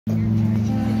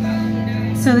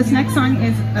So this next song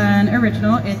is an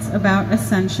original. It's about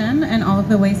ascension and all of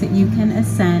the ways that you can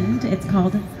ascend. It's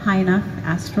called High Enough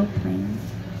Astral Plane.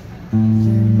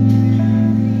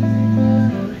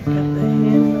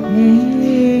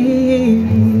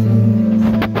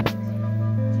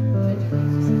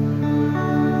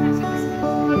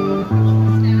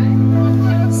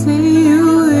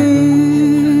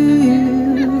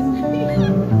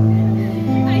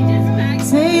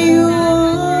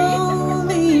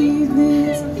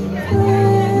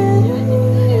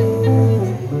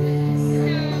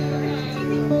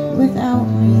 Without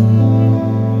me,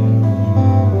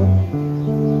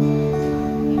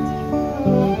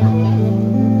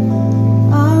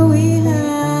 are we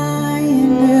high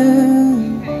enough?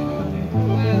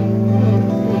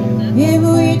 If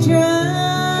we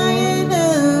try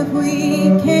enough,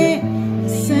 we can't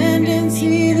ascend and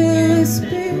see the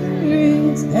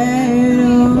spirits that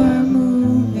are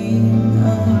moving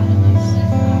us.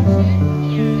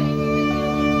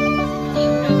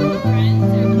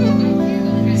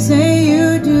 Say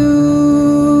you do,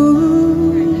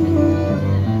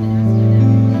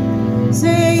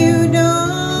 say you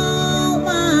don't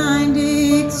mind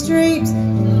extremes,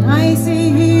 icy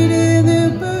heat of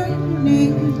the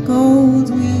burning cold.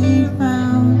 We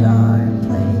found our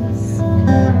place.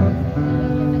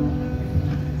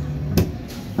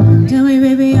 Tell me,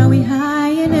 baby, are we high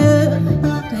enough?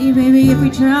 Tell you, baby, if we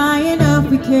try enough,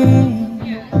 we can.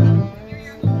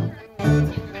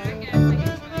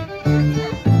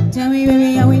 Tell me,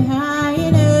 baby, are we high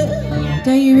enough?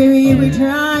 Tell you, baby, if we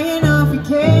try enough, we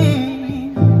can.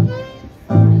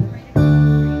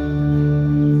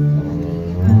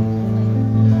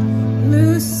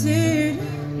 Lucid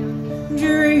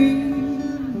dream,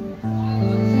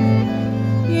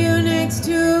 you next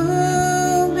to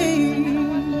me.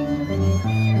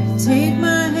 Take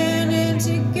my hand and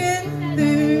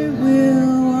together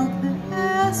we'll walk the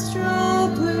astral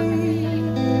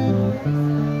plane.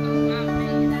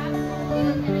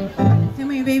 Tell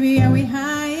me, baby, are we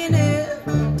high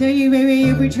enough? Tell you, baby,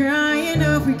 if we try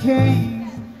enough, we can.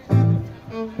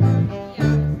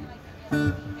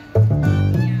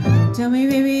 Tell me,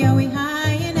 baby, are we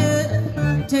high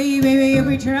enough? Tell you, baby, if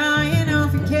we try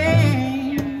enough, we can.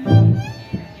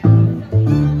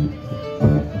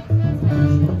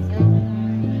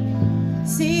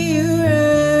 See you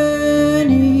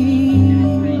running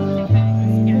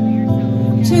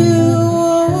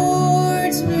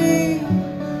towards me.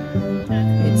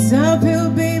 It's uphill,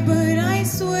 babe, but I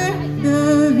swear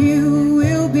the view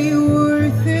will be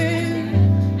worth it.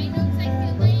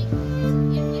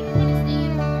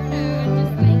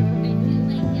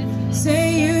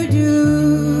 Say you do,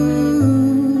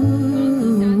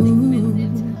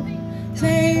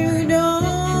 say you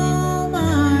don't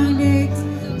mind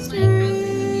extremes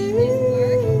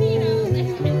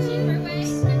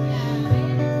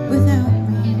without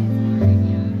me.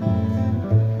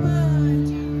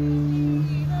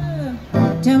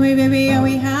 Tell me, baby, are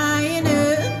we high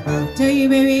enough? Tell you,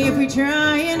 baby, if we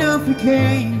try enough, we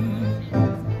can.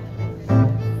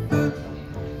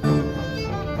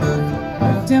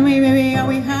 Tell me, baby, are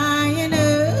we high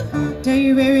enough? Tell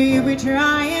you, baby, if we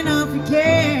try enough, we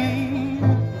can.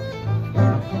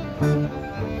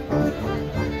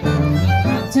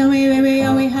 Tell me, baby,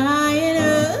 are we high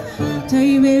enough? Tell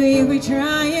you, baby, if we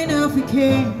try enough, we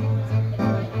can.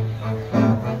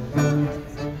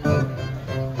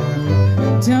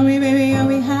 Tell me, baby, are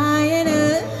we high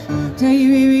enough? Tell you,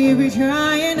 baby, if we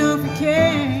try enough, we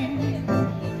can.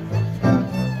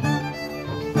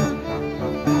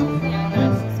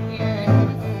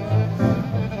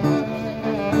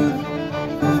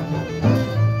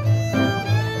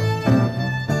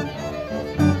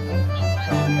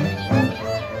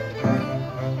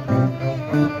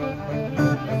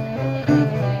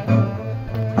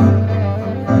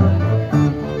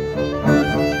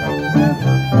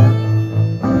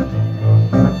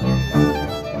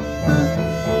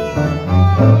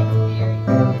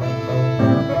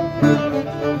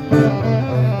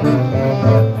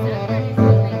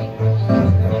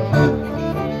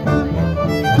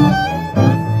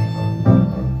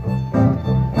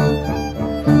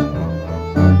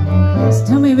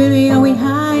 Tell me, baby, are we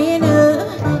high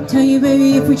enough? Tell you,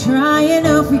 baby, if we try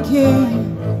enough, we can.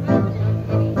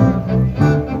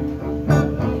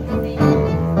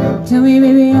 Tell me,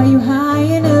 baby, are you high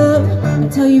enough? I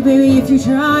tell you, baby, if you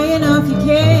try enough, you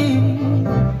can.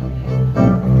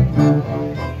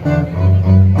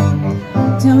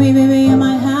 Tell me, baby, am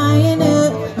I high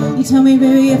enough? You tell me,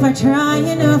 baby, if I try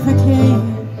enough, I can.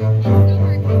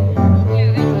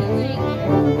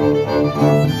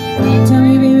 Tell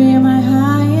me, baby, am I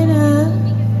high enough?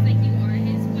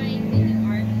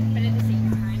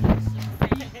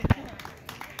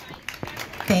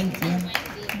 Thank you.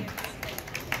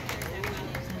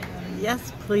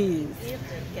 Yes, please.